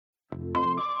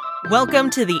Welcome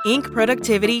to the Inc.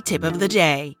 Productivity Tip of the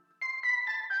Day.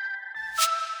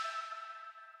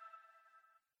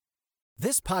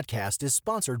 This podcast is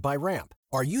sponsored by Ramp.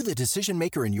 Are you the decision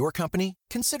maker in your company?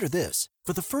 Consider this.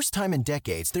 For the first time in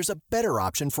decades, there's a better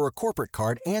option for a corporate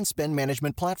card and spend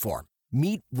management platform.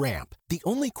 Meet Ramp, the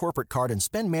only corporate card and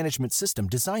spend management system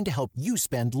designed to help you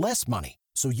spend less money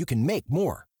so you can make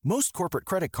more. Most corporate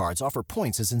credit cards offer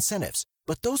points as incentives,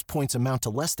 but those points amount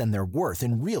to less than their worth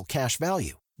in real cash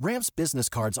value. Ramp's business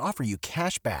cards offer you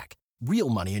cash back, real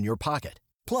money in your pocket.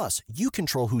 Plus, you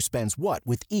control who spends what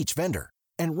with each vendor.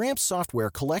 And Ramp's software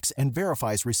collects and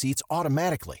verifies receipts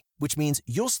automatically, which means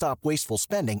you'll stop wasteful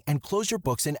spending and close your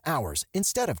books in hours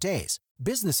instead of days.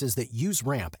 Businesses that use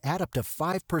Ramp add up to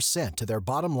 5% to their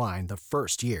bottom line the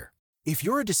first year. If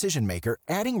you're a decision maker,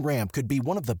 adding Ramp could be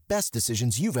one of the best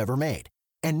decisions you've ever made.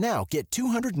 And now get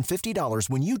 $250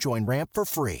 when you join Ramp for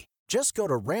free. Just go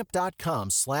to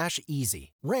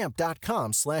ramp.com/easy.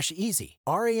 Ramp.com/easy.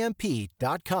 RAMP.com/easy.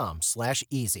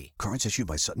 Cards issued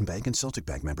by Sutton Bank and Celtic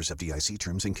Bank, members FDIC.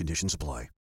 Terms and conditions apply.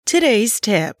 Today's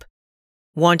tip.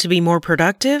 Want to be more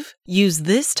productive? Use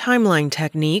this timeline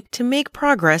technique to make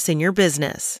progress in your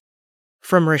business.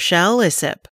 From Rochelle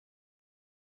Issip.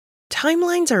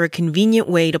 Timelines are a convenient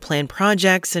way to plan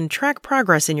projects and track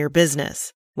progress in your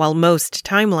business. While most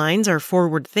timelines are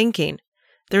forward-thinking,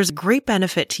 there's great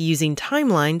benefit to using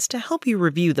timelines to help you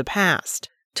review the past.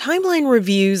 Timeline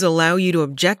reviews allow you to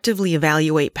objectively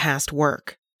evaluate past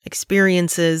work,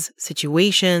 experiences,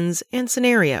 situations, and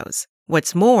scenarios.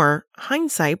 What's more,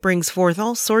 hindsight brings forth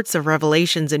all sorts of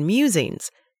revelations and musings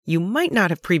you might not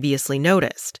have previously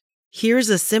noticed. Here's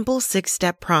a simple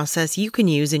 6-step process you can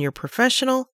use in your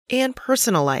professional and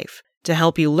personal life to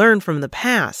help you learn from the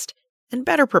past and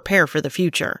better prepare for the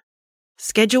future.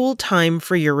 Schedule time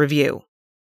for your review.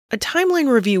 A timeline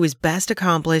review is best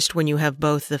accomplished when you have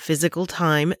both the physical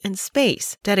time and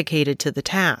space dedicated to the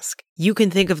task. You can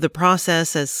think of the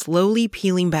process as slowly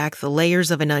peeling back the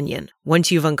layers of an onion. Once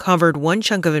you've uncovered one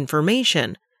chunk of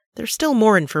information, there's still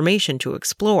more information to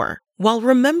explore. While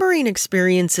remembering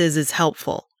experiences is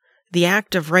helpful, the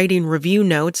act of writing review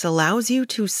notes allows you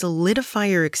to solidify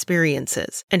your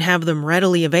experiences and have them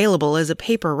readily available as a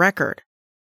paper record.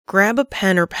 Grab a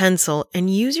pen or pencil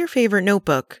and use your favorite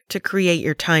notebook to create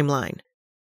your timeline.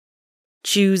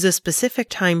 Choose a specific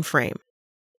time frame.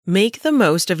 Make the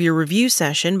most of your review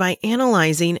session by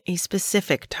analyzing a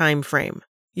specific time frame.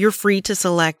 You're free to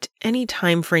select any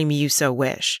time frame you so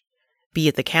wish, be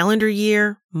it the calendar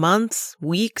year, months,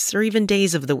 weeks, or even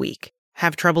days of the week.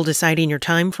 Have trouble deciding your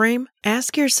time frame?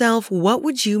 Ask yourself, what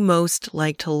would you most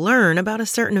like to learn about a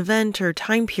certain event or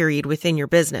time period within your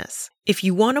business? If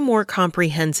you want a more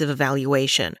comprehensive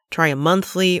evaluation, try a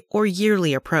monthly or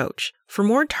yearly approach. For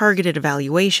more targeted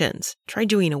evaluations, try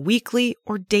doing a weekly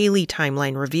or daily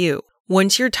timeline review.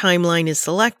 Once your timeline is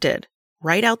selected,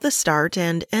 write out the start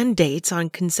and end dates on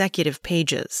consecutive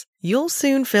pages. You'll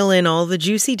soon fill in all the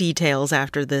juicy details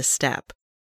after this step.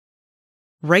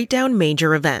 Write down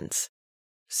major events.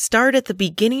 Start at the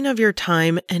beginning of your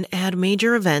time and add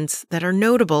major events that are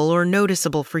notable or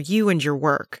noticeable for you and your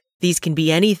work. These can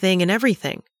be anything and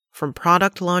everything, from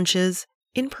product launches,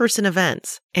 in-person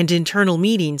events, and internal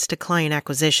meetings to client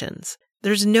acquisitions.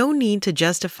 There's no need to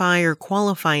justify or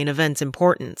qualify an event's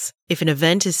importance. If an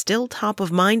event is still top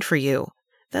of mind for you,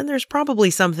 then there's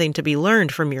probably something to be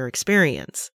learned from your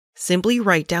experience. Simply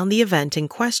write down the event in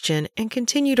question and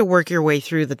continue to work your way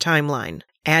through the timeline,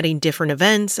 adding different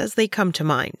events as they come to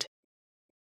mind.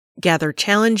 Gather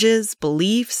challenges,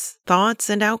 beliefs,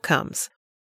 thoughts, and outcomes.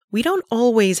 We don't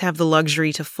always have the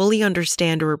luxury to fully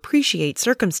understand or appreciate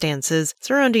circumstances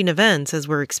surrounding events as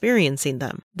we're experiencing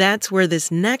them. That's where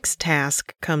this next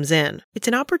task comes in. It's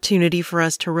an opportunity for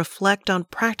us to reflect on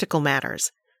practical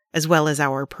matters, as well as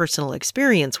our personal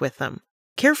experience with them.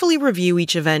 Carefully review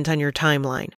each event on your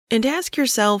timeline and ask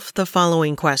yourself the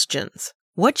following questions.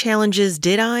 What challenges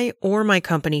did I or my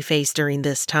company face during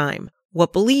this time?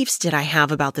 What beliefs did I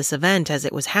have about this event as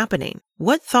it was happening?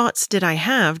 What thoughts did I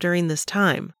have during this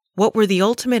time? What were the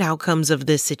ultimate outcomes of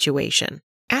this situation?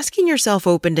 Asking yourself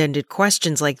open-ended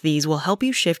questions like these will help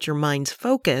you shift your mind's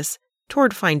focus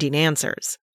toward finding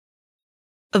answers.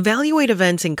 Evaluate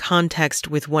events in context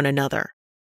with one another.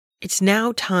 It's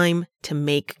now time to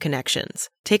make connections.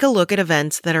 Take a look at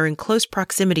events that are in close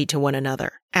proximity to one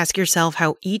another. Ask yourself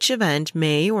how each event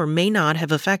may or may not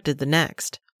have affected the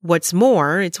next. What's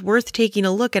more, it's worth taking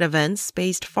a look at events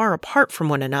spaced far apart from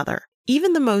one another.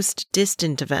 Even the most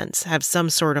distant events have some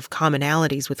sort of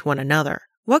commonalities with one another.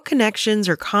 What connections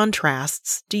or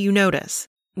contrasts do you notice?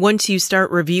 Once you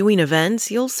start reviewing events,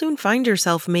 you'll soon find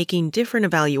yourself making different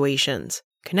evaluations,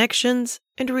 connections,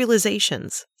 and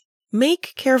realizations.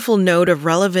 Make careful note of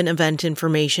relevant event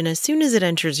information as soon as it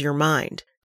enters your mind.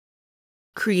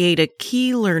 Create a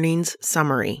key learnings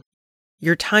summary.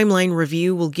 Your timeline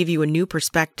review will give you a new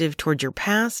perspective toward your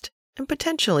past and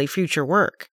potentially future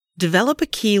work. Develop a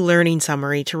key learning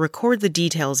summary to record the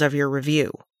details of your review.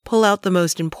 Pull out the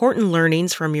most important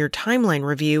learnings from your timeline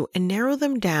review and narrow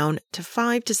them down to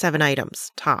 5 to 7 items,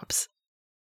 tops.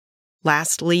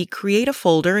 Lastly, create a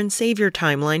folder and save your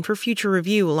timeline for future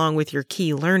review along with your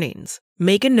key learnings.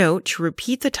 Make a note to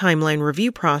repeat the timeline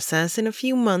review process in a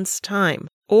few months' time,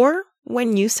 or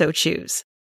when you so choose.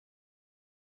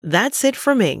 That's it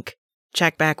from Inc.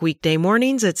 Check back weekday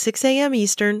mornings at 6 a.m.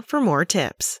 Eastern for more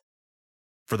tips.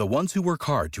 For the ones who work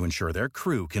hard to ensure their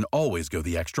crew can always go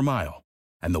the extra mile,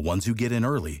 and the ones who get in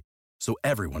early so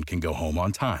everyone can go home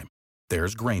on time,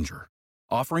 there's Grainger,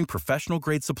 offering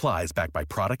professional-grade supplies backed by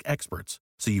product experts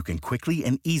so you can quickly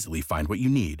and easily find what you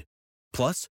need.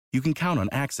 Plus, you can count on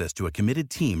access to a committed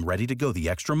team ready to go the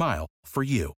extra mile for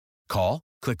you. Call,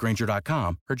 click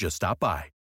Grainger.com, or just stop by.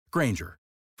 Grainger,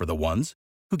 for the ones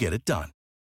who get it done.